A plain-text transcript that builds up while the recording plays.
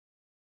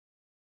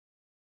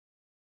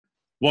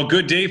Well,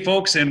 good day,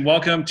 folks, and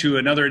welcome to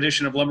another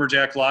edition of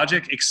Lumberjack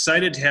Logic.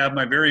 Excited to have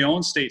my very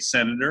own state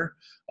senator,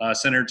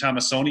 Senator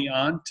Tomassoni,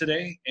 on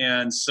today.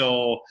 And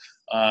so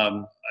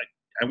I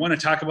want to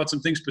talk about some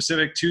things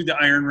specific to the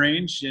Iron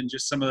Range and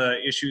just some of the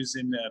issues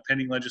in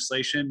pending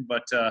legislation.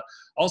 But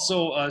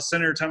also,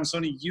 Senator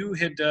Tomassoni, you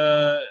had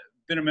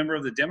been a member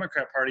of the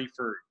Democrat Party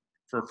for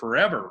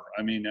forever.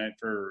 I mean,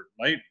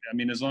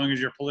 as long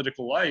as your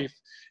political life,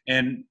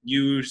 and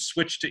you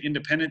switched to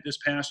independent this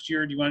past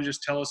year. Do you want to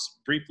just tell us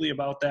briefly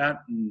about that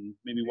and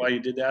maybe why you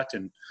did that?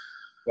 And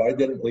well, I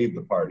didn't leave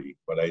the party,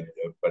 but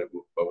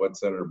what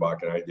Senator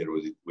Bwca and I did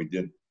was we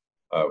did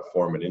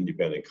form an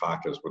independent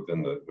caucus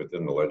within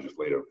the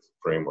legislative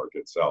framework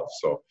itself.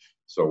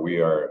 So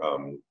we are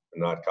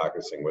not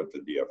caucusing with the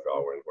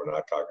DFL. We're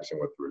not caucusing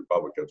with the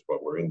Republicans,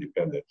 but we're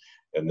independent.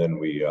 And then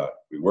we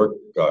work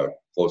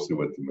closely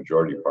with the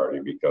majority party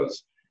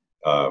because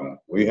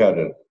we had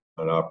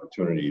an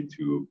opportunity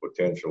to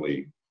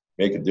potentially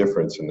make a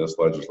difference in this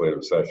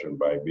legislative session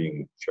by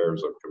being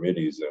chairs of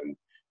committees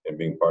and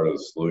being part of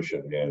the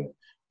solution. And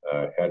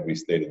had we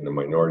stayed in the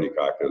minority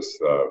caucus,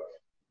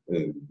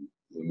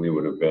 we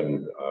would have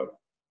been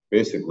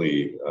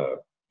basically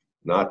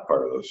not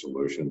part of the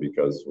solution,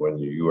 because when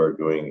you are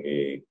doing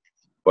a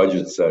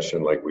budget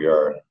session like we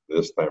are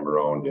this time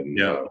around in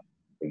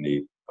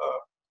the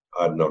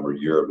odd numbered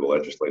year of the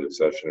legislative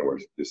session, and we're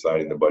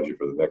deciding the budget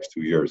for the next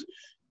 2 years,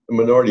 the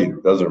minority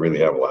doesn't really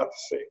have a lot to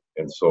say.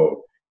 And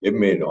so it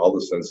made all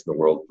the sense in the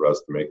world for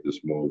us to make this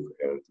move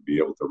and to be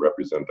able to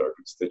represent our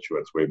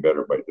constituents way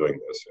better by doing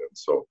this. And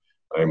so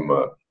I'm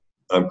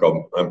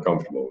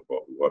comfortable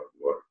with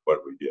what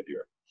we did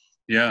here.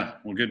 yeah,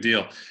 well, good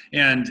deal.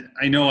 And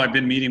I know I've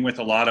been meeting with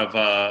a lot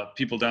of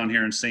people down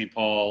here in St.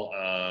 Paul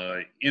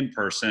in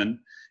person.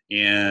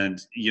 And,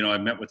 you know,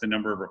 I've met with a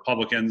number of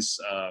Republicans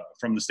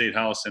from the State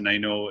House, and I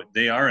know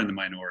they are in the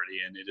minority,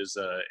 and it's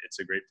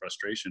a great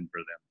frustration for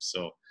them.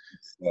 So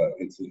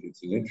it's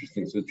an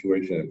interesting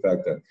situation. In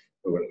fact,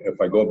 if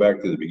I go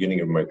back to the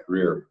beginning of my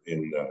career,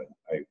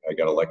 I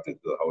got elected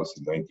to the House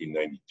in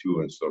 1992,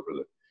 and so for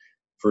the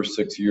first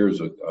 6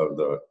 years of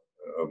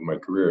my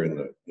career in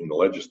the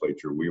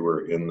legislature, we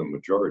were in the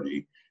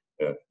majority.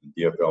 The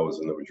DFL was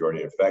in the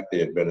majority. In fact, they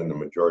had been in the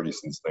majority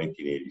since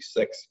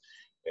 1986,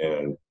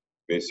 and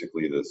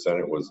basically the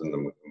Senate was in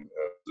the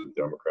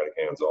Democratic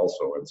hands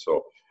also. And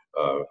so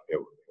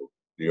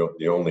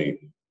the only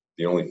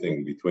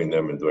thing between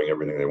them and doing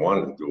everything they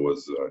wanted to do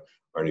was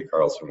Arnie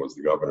Carlson was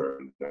the governor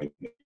in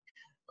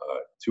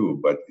 1992.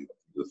 But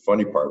the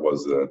funny part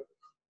was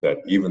that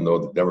even though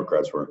the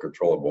Democrats were in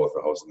control of both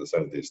the House and the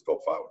Senate, they still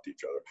fought with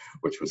each other,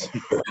 which was.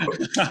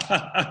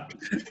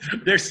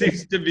 There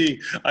seems to be,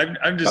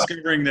 I'm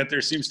discovering that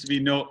there seems to be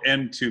no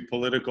end to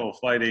political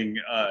fighting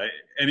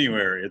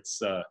anywhere.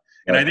 It's,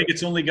 and I think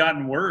it's only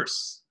gotten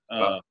worse.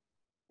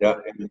 Yeah,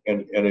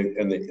 and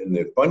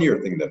the funnier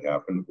thing that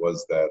happened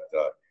was that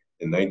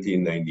in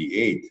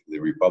 1998, the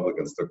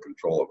Republicans took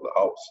control of the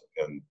House,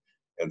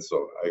 and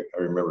so I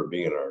remember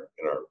being in our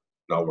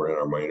now we're in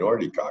our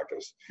minority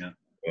caucus. Yeah.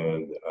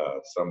 And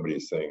somebody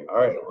saying, all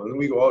right, when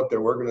we go out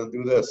there, we're going to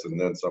do this. And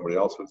then somebody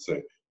else would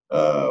say,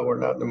 we're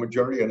not in the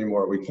majority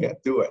anymore. We can't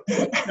do it.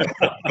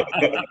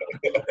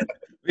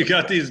 We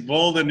got these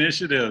bold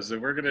initiatives and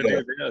we're going to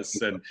do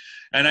this. And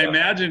I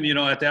imagine, you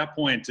know, at that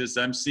point, as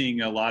I'm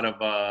seeing a lot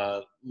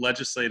of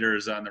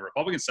legislators on the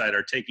Republican side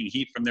are taking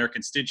heat from their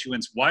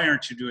constituents. Why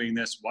aren't you doing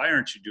this? Why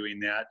aren't you doing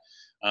that?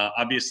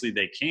 Obviously,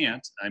 they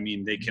can't. I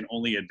mean, they can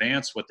only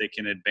advance what they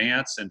can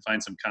advance and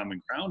find some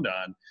common ground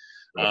on.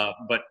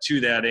 But to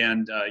that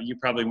end, you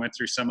probably went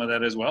through some of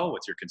that as well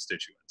with your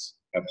constituents.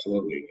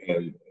 Absolutely.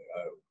 And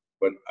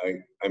but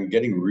I'm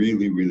getting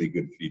really, really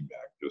good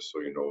feedback, just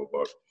so you know,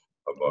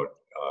 about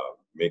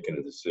making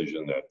a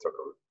decision that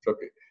took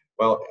it.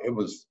 Well,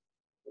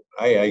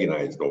 I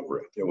agonized over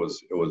it. It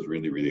was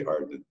really, really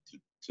hard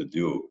to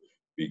do,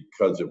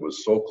 because it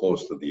was so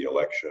close to the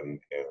election,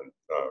 and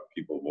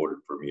people voted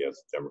for me as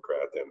a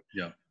Democrat,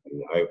 and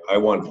I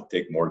wanted to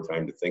take more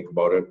time to think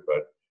about it,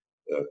 but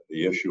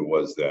the issue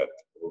was that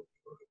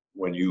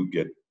when you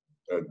get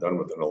done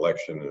with an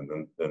election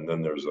and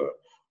then there's a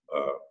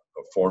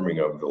forming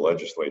of the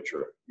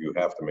legislature, you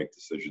have to make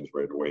decisions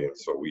right away. And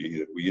so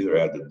we either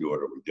had to do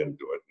it or we didn't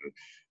do it.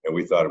 And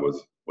we thought it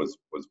was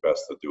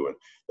best to do it.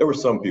 There were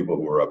some people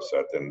who were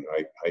upset, and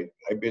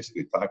I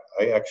basically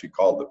actually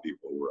called the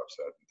people who were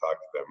upset and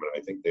talked to them,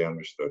 and I think they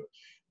understood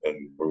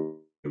and were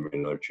giving me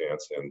another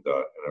chance. And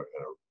a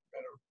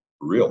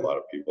real lot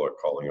of people are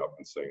calling up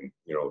and saying,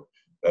 you know,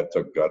 that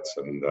took guts,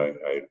 and I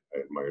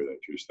admire that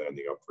you're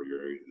standing up for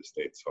your area of the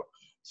state.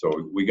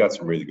 So we got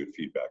some really good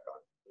feedback on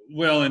it.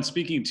 Well, and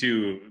speaking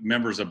to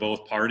members of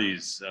both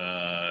parties,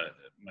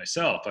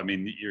 myself, I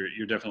mean,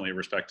 you're definitely a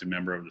respected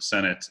member of the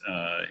Senate,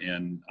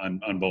 and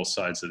on both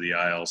sides of the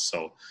aisle.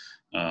 So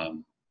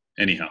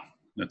anyhow,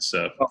 that's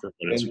for what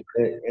it's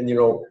worth. And you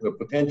know, the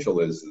potential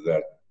is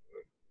that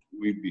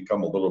we've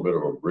become a little bit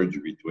of a bridge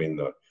between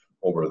the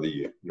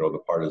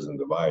partisan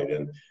divide,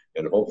 and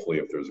hopefully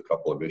if there's a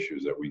couple of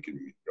issues that we can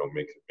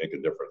make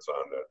a difference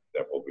on,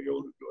 that we'll be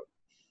able to do it.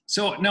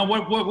 So now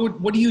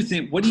what do you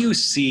think, what do you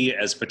see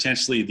as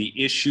potentially the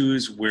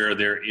issues where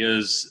there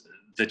is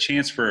the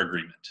chance for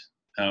agreement?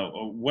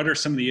 What are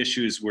some of the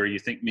issues where you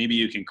think maybe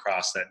you can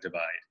cross that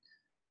divide?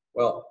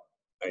 Well,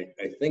 I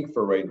think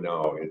for right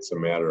now, it's a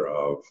matter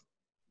of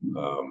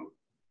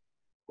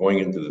going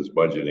into this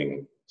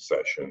budgeting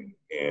session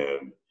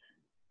and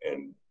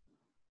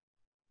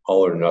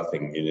all or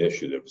nothing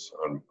initiatives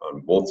on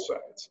both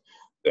sides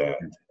that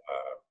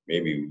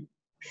maybe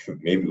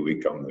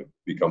we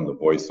become the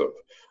voice of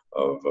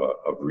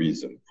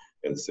reason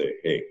and say,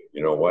 hey,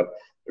 you know what?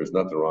 There's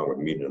nothing wrong with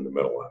meeting in the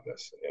middle on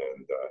this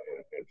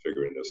and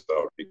figuring this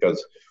out,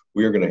 because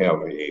we are going to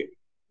have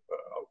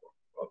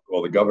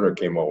well, the governor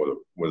came out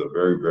with a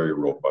very, very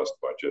robust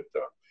budget,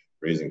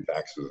 raising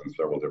taxes in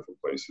several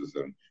different places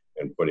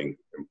and putting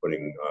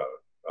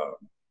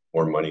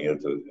more money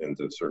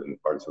into certain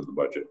parts of the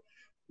budget,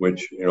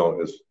 which, you know,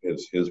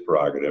 is his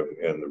prerogative.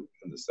 And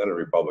the Senate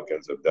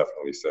Republicans have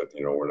definitely said,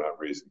 you know, we're not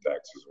raising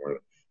taxes, and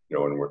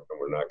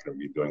we're not going to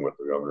be doing what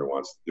the governor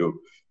wants to do.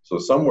 So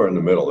somewhere in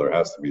the middle, there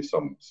has to be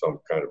some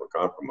kind of a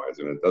compromise,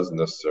 and it doesn't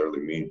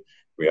necessarily mean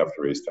we have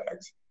to raise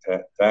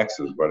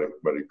taxes, but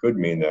it could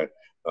mean that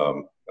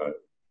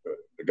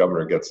the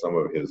governor gets some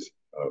of his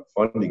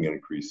funding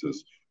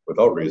increases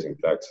without raising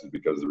taxes,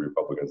 because the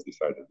Republicans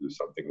decide to do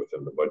something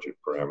within the budget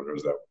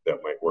parameters that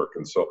might work.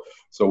 And so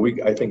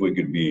I think we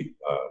could be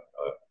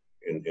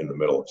in the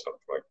middle of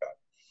something like that.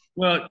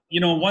 Well, you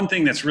know, one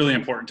thing that's really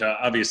important to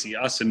obviously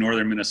us in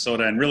northern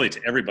Minnesota and really to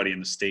everybody in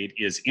the state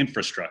is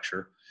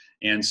infrastructure.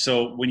 And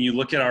so when you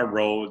look at our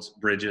roads,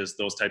 bridges,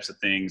 those types of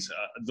things,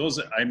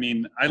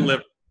 I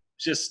live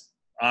just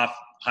off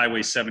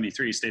Highway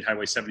 73, State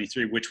Highway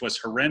 73, which was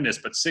horrendous,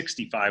 but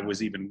 65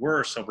 was even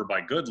worse over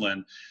by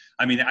Goodland.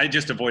 I mean, I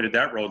just avoided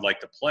that road like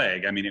the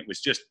plague. I mean, it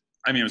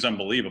was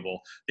unbelievable.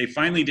 They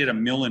finally did a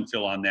mill and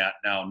fill on that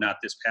now, not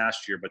this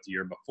past year, but the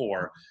year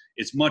before.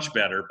 It's much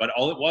better, but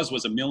all it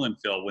was a mill and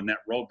fill when that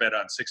road bed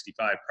on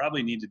 65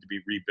 probably needed to be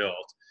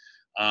rebuilt.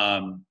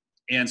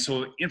 And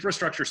so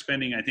infrastructure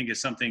spending, I think,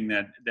 is something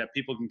that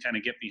people can kind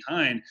of get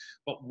behind.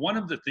 But one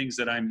of the things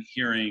that I'm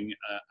hearing,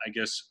 I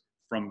guess,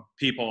 from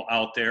people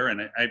out there,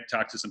 and I've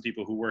talked to some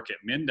people who work at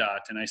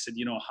MnDOT, and I said,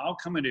 you know, how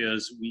come it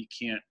is we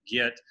can't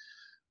get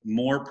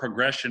more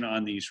progression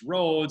on these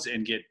roads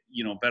and get,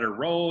 you know, better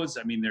roads?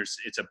 I mean,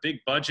 it's a big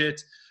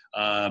budget.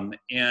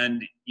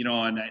 And, you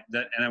know, and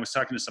I was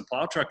talking to some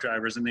plow truck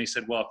drivers, and they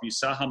said, well, if you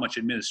saw how much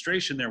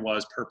administration there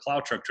was per plow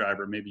truck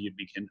driver, maybe you'd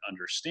begin to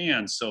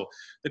understand. So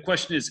the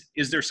question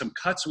is there some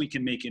cuts we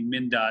can make in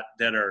MnDOT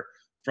that are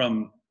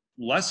from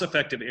less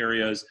effective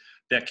areas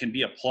that can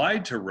be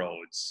applied to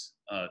roads?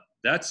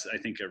 That's, I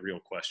think, a real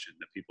question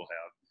that people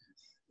have.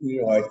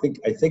 You know, I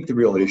think the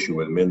real issue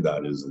with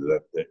MnDOT is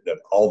that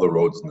all the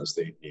roads in the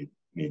state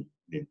need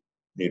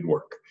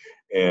work,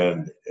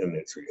 and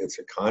it's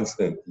a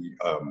constant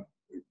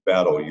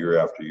battle year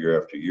after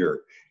year after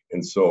year.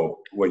 And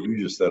so what you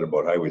just said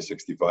about Highway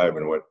 65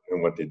 and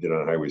what they did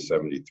on Highway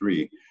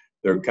 73,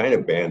 they're kind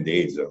of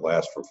band-aids that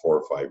last for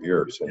 4 or 5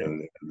 years,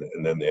 and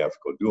then they have to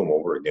go do them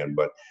over again.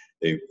 But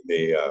they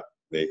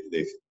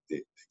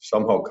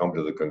somehow come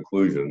to the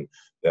conclusion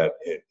that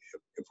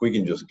if we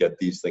can just get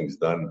these things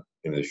done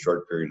in a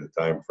short period of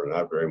time for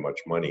not very much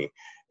money,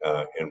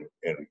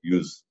 and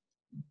use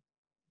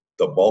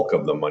the bulk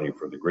of the money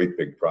for the great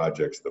big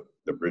projects,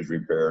 the bridge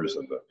repairs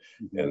and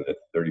the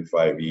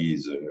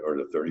 35Es or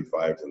the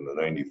 35s and the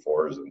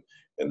 94s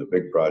and the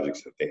big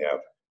projects that they have,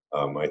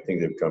 I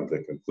think they've come to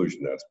the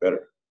conclusion that's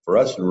better. For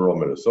us in rural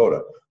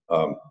Minnesota,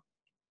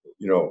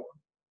 you know,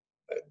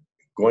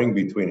 going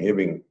between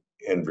Hibbing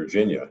and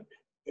Virginia,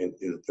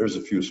 there's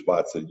a few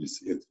spots that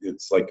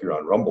it's like you're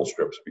on rumble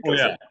strips because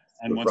the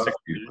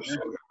properties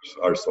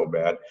are so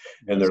bad,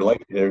 and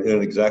they're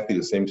in exactly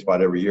the same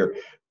spot every year.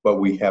 But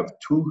we have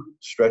 2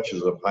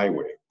 stretches of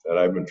highway that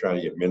I've been trying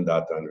to get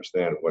MnDOT to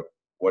understand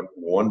what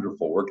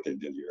wonderful work they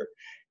did here,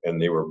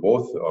 and they were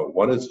both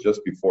one is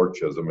just before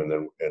Chisholm, and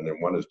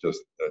then one is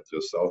just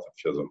south of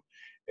Chisholm,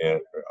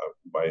 and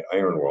by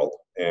Iron World,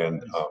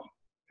 and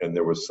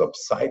there was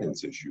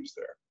subsidence issues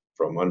there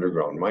from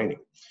underground mining.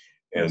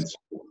 And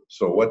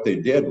so what they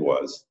did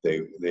was they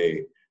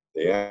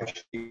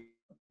actually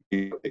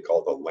what they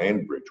call the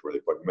land bridge, where they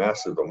put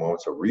massive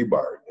amounts of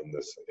rebar in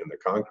the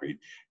concrete,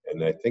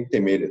 and I think they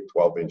made it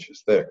 12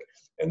 inches thick,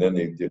 and then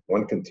they did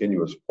one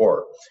continuous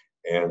pour,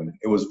 and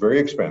it was very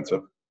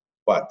expensive,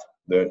 but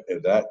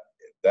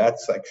that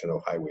section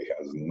of highway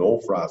has no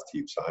frost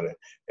heaps on it,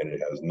 and it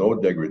has no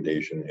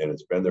degradation, and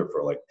it's been there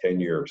for like 10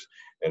 years.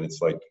 And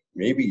it's like,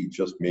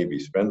 just maybe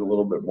spend a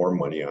little bit more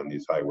money on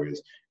these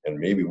highways, and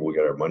maybe we'll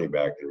get our money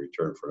back in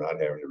return for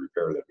not having to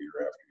repair them year after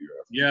year after year.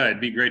 Yeah,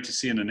 it'd be great to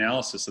see an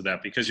analysis of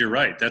that, because you're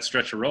right. That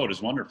stretch of road is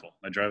wonderful.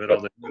 I drive it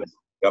all the time.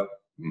 Yep.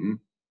 Mm-hmm.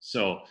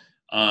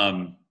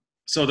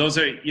 So those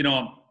are, you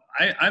know,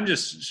 I'm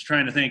just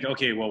trying to think,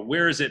 okay, well,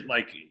 where is it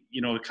like,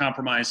 you know,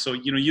 compromise? So,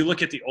 you know, you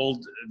look at the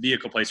old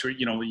vehicle place where,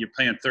 you know, you're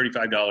paying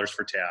 $35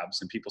 for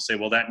tabs, and people say,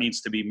 well, that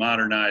needs to be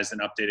modernized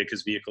and updated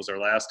because vehicles are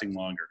lasting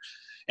longer.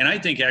 And I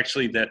think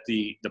actually that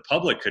the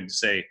public could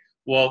say,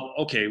 Well,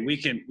 okay, we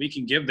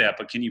can give that,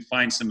 but can you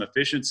find some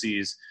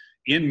efficiencies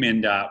in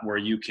MnDOT where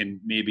you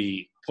can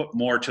maybe put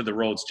more to the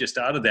roads just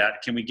out of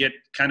that? Can we get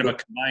kind of a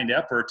combined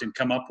effort and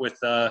come up with,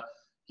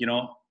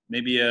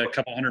 maybe a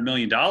couple $100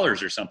 million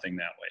or something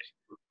that way?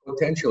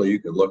 Potentially, you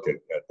could look at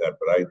that,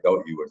 but I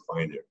doubt you would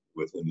find it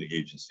within the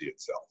agency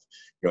itself.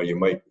 You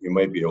might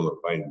be able to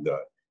find a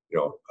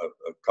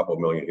couple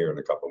million here and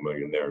a couple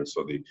million there, and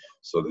so the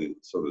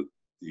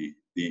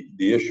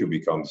issue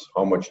becomes,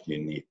 how much do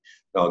you need?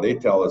 Now they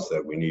tell us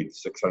that we need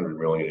 600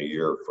 million a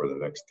year for the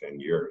next 10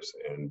 years,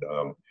 and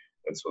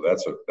so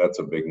that's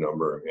a big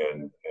number.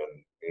 And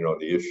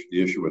the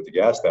issue with the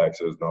gas tax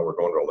is now we're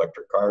going to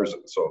electric cars,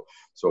 and so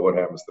what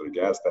happens to the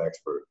gas tax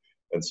for?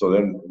 And so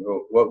then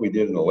what we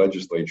did in the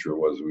legislature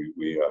was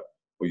we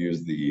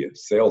used the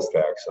sales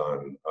tax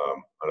on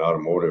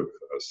automotive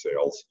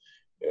sales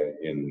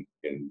in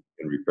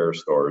repair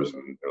stores,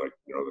 and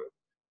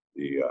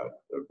the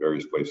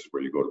various places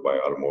where you go to buy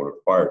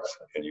automotive parts,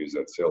 and use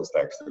that sales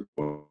tax to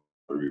go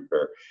to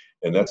repair.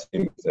 And that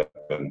seems to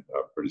have been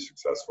pretty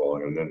successful.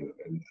 And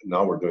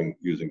now we're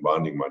using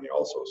bonding money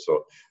also.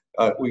 So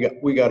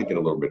we got to get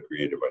a little bit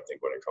creative, I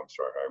think, when it comes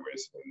to our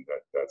highways, and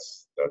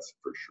that's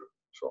for sure.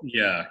 So.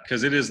 Yeah,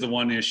 because it is the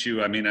one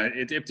issue. I mean,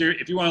 if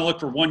you want to look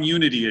for one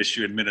unity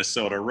issue in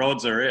Minnesota,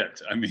 roads are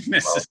it. I mean,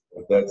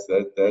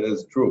 that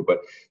is true.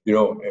 But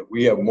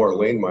we have more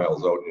lane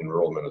miles out in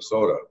rural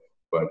Minnesota,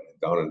 but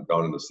down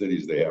in the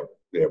cities they have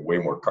way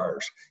more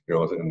cars.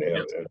 And they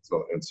have,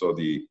 and so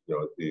the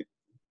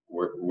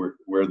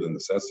where the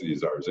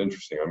necessities are is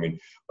interesting. I mean,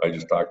 I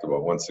just talked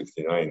about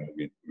 169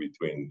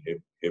 between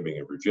Hibbing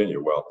and Virginia.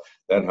 Well,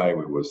 that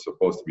highway was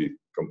supposed to be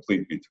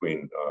complete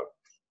between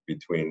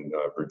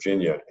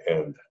Virginia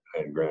and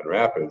Grand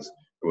Rapids.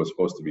 It was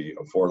supposed to be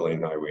a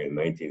 4-lane highway in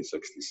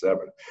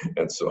 1967,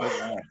 and so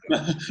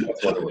that's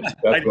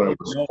when it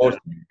was supposed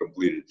to be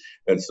completed.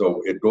 And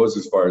so it goes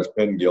as far as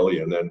Penn Gilly,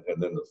 and then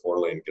the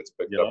 4-lane gets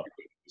picked up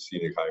because the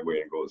scenic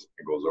highway and goes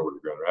over to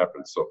Grand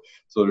Rapids. So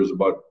there's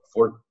about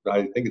 14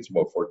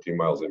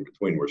 miles in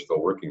between. We're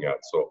still working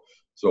at. So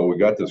we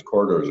got this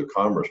Corridors of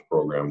Commerce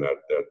program that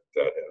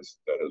has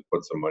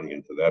put some money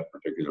into that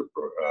particular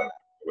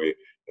way.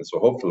 And so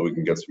hopefully we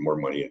can get some more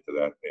money into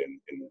that in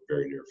the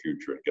very near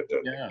future and get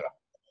that. Yeah.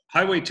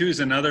 Highway 2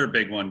 is another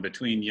big one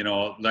between,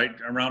 like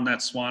around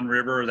that Swan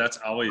River. That's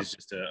always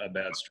just a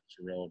bad stretch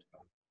of road.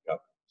 Yeah.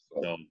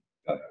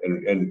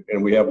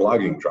 And we have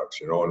logging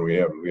trucks, and we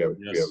have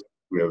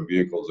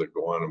vehicles that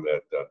go on them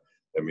that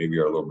maybe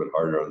are a little bit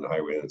harder on the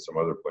highway than some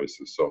other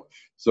places.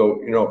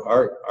 So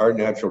our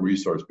natural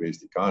resource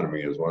based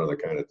economy is one of the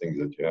kind of things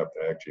that you have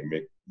to actually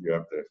make. You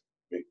have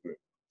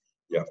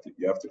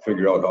to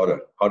figure out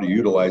how to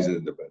utilize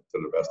it to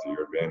the best of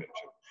your advantage,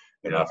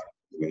 and that's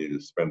we need to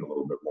spend a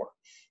little bit more.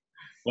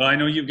 Well, I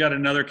know you've got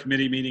another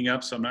committee meeting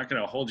up, so I'm not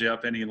going to hold you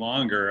up any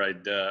longer.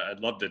 I'd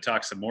love to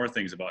talk some more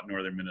things about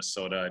northern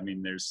Minnesota. I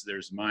mean, there's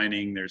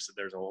mining, there's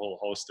a whole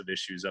host of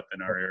issues up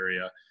in our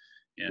area.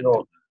 And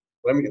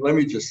let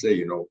me just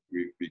say,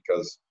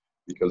 because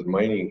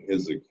mining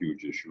is a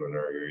huge issue in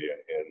our area,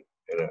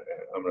 and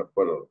I'm going to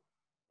put a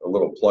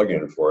little plug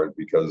in for it,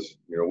 because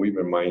we've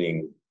been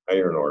mining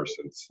iron ore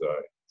since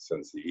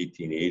the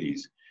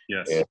 1880s.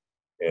 Yes.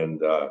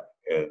 And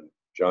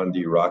John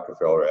D.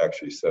 Rockefeller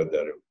actually said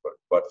that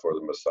but for the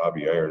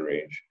Mesabi Iron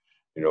Range,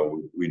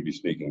 we'd be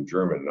speaking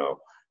German now.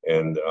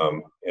 And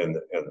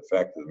the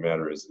fact of the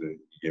matter is that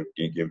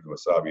he gave the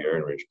Mesabi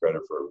Iron Range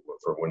credit for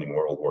winning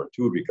World War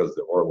II, because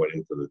the ore went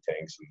into the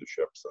tanks and the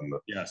ships and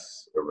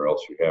whatever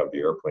else you have, the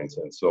airplanes.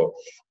 And so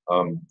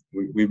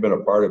we've been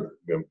a part of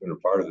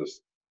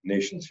this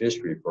nation's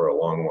history for a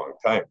long, long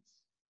time.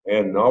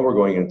 And now we're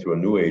going into a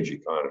new age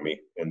economy,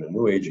 and the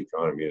new age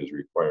economy is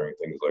requiring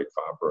things like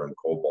copper and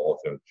cobalt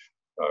and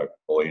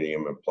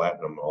palladium and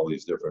platinum, all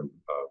these different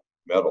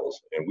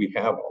metals. And we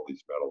have all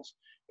these metals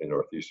in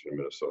northeastern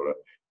Minnesota.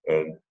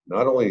 And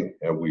not only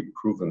have we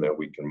proven that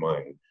we can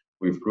mine,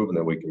 we've proven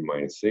that we can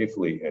mine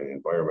safely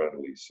and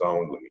environmentally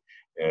soundly,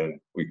 and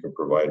we can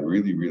provide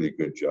really, really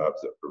good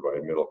jobs that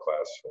provide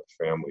middle-class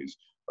families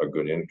a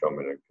good income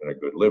and a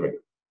good living.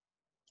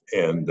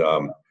 And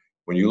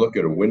when you look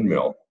at a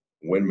windmill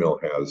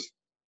has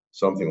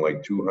something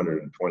like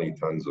 220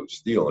 tons of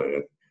steel in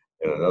it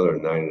and another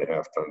 9.5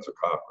 tons of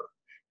copper.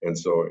 And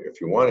so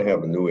if you want to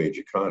have a new age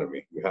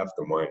economy, you have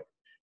to mine.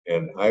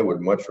 And I would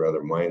much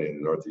rather mine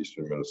in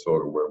northeastern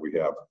Minnesota, where we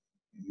have,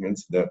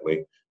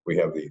 incidentally, we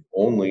have the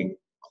only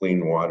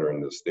clean water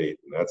in the state.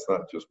 And that's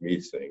not just me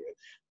saying it.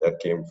 That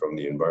came from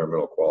the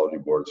Environmental Quality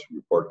Board's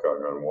report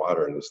card on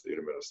water in the state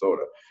of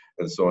Minnesota.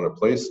 And so in a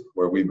place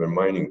where we've been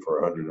mining for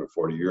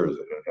 140 years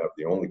and have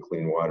the only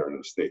clean water in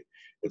the state,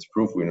 it's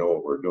proof we know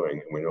what we're doing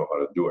and we know how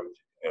to do it.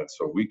 And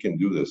so we can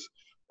do this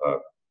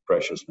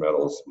precious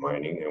metals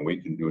mining, and we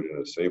can do it in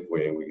a safe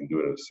way, and we can do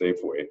it in a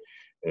safe way.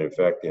 And in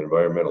fact, the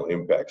environmental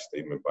impact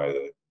statement by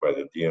the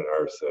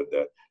DNR said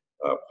that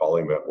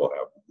Polymet will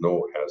have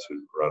no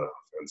hazard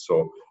runoff. And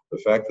so the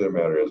fact of the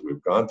matter is,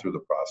 we've gone through the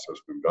process,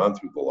 we've gone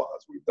through the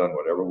laws, we've done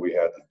whatever we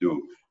had to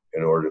do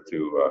in order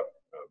to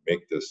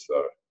make this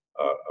a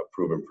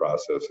proven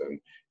process,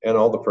 and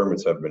all the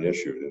permits have been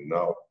issued, and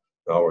now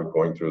we're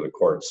going through the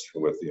courts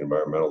with the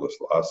environmentalist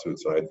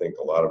lawsuits, and I think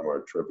a lot of them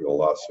are trivial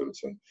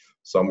lawsuits, and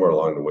somewhere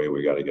along the way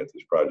we got to get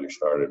this project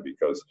started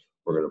because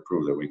we're going to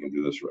prove that we can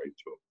do this right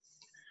too.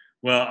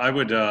 Well, I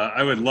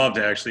would love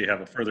to actually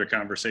have a further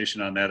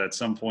conversation on that at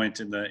some point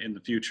in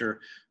the future,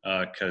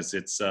 because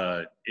it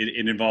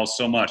involves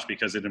so much,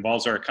 because it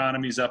involves our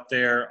economies up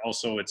there.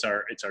 Also, it's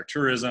our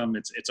tourism.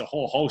 It's a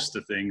whole host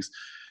of things,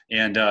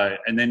 and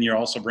then you're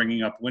also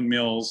bringing up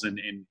windmills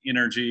and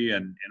energy,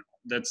 and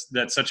that's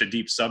such a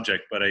deep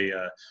subject. But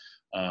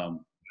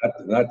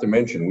not to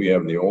mention, we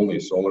have the only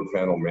solar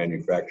panel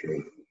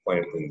manufacturing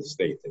plant in the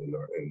state in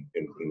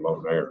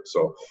Mountain Iron.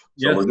 So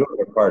yes. We're doing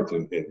our part for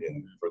the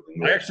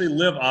North. I actually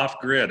live off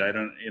grid. I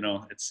don't,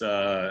 it's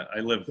I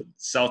live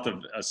south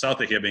of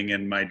Hibbing,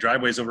 and my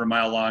driveway's over a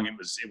mile long.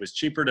 It was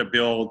cheaper to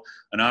build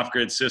an off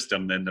grid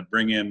system than to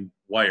bring in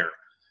wire.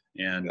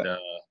 And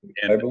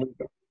I believe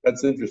that.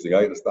 That's interesting.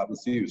 I got to stop and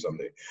see you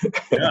someday.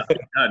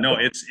 No,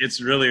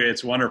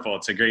 it's wonderful.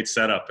 It's a great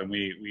setup, and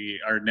we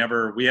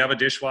have a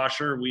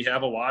dishwasher, we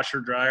have a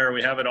washer dryer,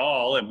 we have it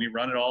all, and we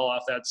run it all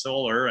off that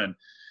solar. And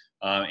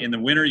in the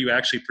winter, you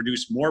actually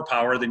produce more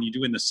power than you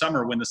do in the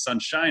summer when the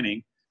sun's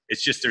shining.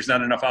 It's just there's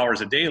not enough hours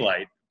of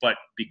daylight, but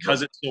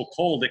because it's so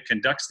cold, it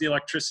conducts the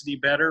electricity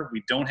better.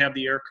 We don't have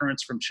the air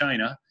currents from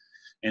China,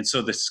 and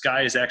so the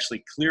sky is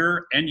actually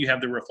clearer, and you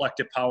have the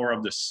reflective power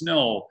of the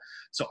snow.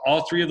 So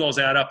all three of those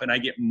add up, and I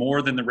get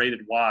more than the rated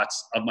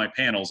watts of my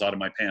panels out of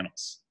my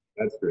panels.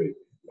 That's great.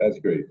 That's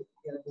great.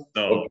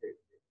 So okay.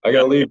 I got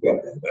to leave you.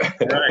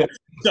 All right.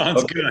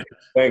 Sounds okay. good.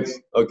 Thanks.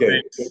 Okay.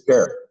 Thanks. Take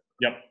care.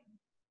 Yep.